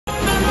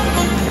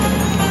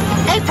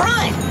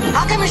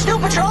How come you're still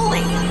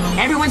patrolling?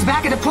 Everyone's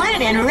back at the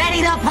planet and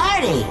ready to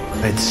party.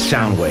 It's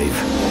Soundwave.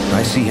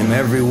 I see him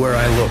everywhere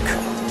I look.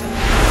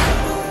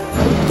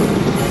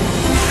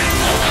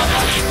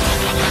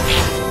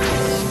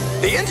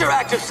 The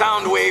interactive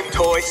Soundwave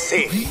toy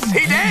sings.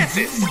 He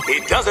dances. He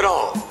does it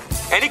all.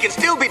 And he can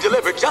still be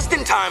delivered just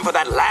in time for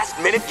that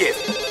last-minute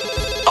gift.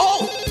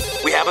 Oh,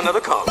 we have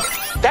another caller.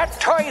 That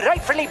toy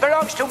rightfully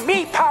belongs to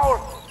me, Powell.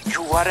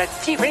 You are a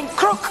thieving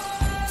crook.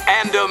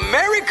 And a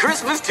Merry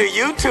Christmas to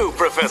you too,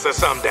 Professor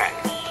Sumdac.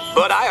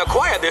 But I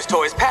acquired this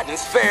toy's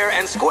patents fair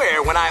and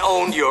square when I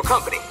owned your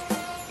company.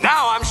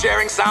 Now I'm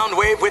sharing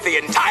Soundwave with the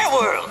entire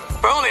world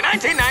for only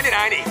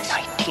 $19.99 each.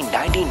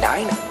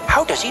 $19.99?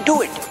 How does he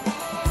do it?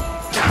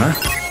 Huh?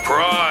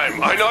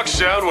 Prime, I knocked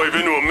Soundwave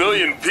into a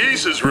million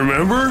pieces,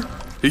 remember?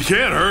 He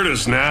can't hurt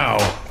us now.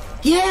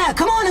 Yeah,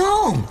 come on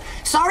home.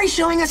 Sorry's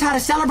showing us how to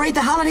celebrate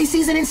the holiday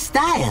season in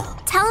style.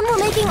 Tell him we're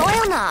making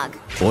oil nog.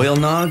 Oil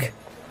nog?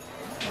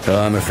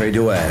 I'm afraid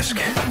to ask.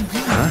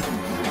 Huh?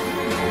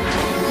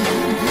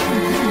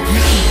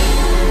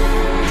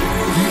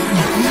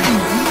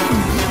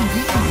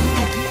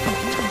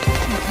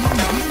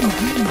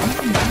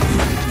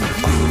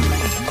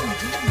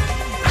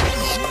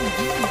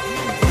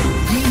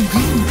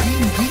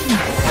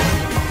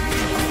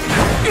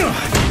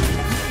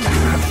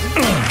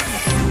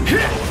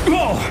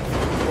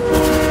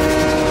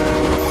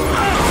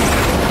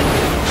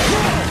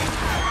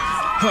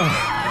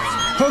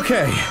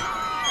 Okay.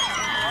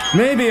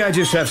 Maybe I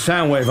just have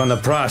Soundwave on the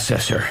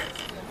processor.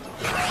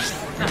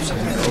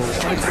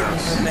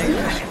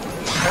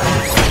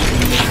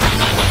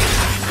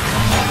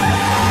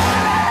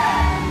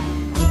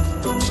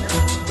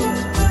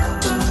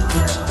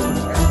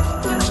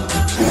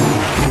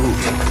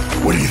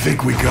 What do you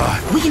think we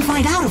got? We can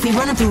find out if we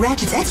run him through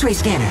Ratchet's X-ray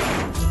scanner.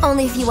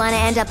 Only if you want to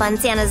end up on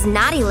Santa's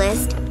naughty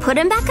list. Put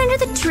him back under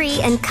the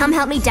tree and come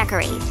help me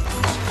decorate.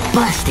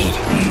 Busted.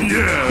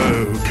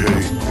 Yeah,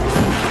 okay.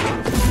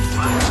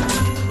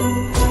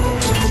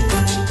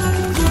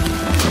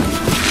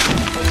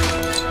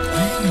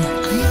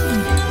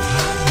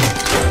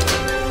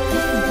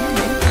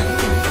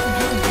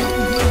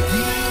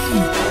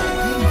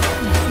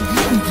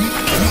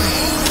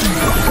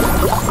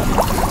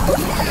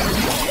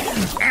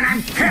 And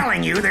I'm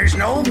telling you, there's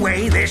no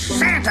way this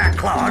Santa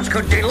Claus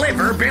could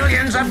deliver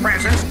billions of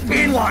presents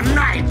in one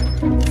night.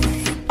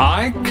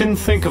 I can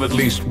think of at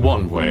least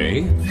one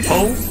way.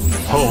 Ho,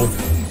 ho,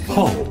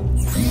 ho.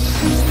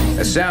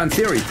 A sound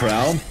theory,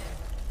 Prowl.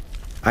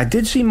 I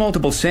did see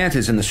multiple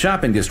Santas in the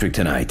shopping district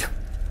tonight.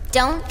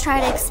 Don't try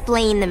to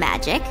explain the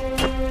magic.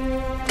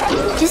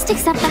 Just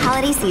accept the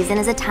holiday season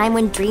as a time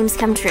when dreams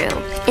come true.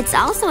 It's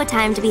also a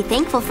time to be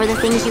thankful for the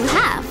things you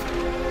have.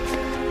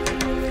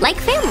 Like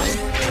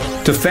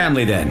family. To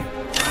family, then.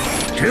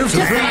 To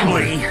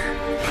family.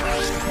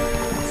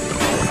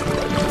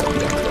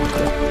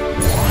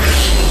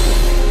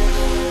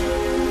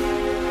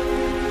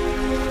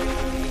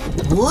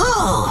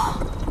 Whoa!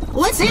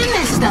 What's in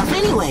this stuff,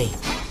 anyway?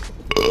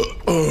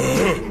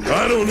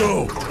 I don't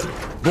know,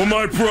 but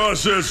my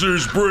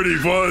processor's pretty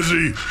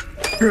fuzzy.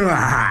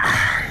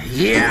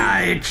 Yeah,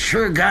 it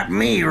sure got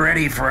me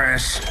ready for a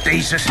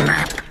stasis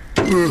nap.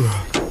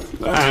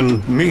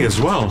 And me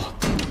as well.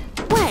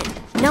 What?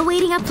 No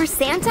waiting up for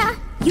Santa?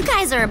 You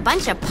guys are a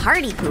bunch of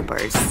party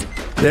poopers.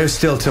 There's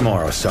still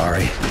tomorrow,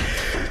 sorry.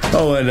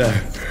 Oh, and,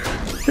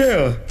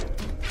 yeah,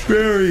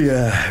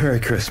 Merry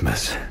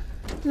Christmas.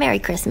 Merry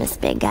Christmas,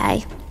 big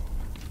guy.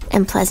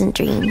 And pleasant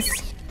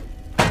dreams.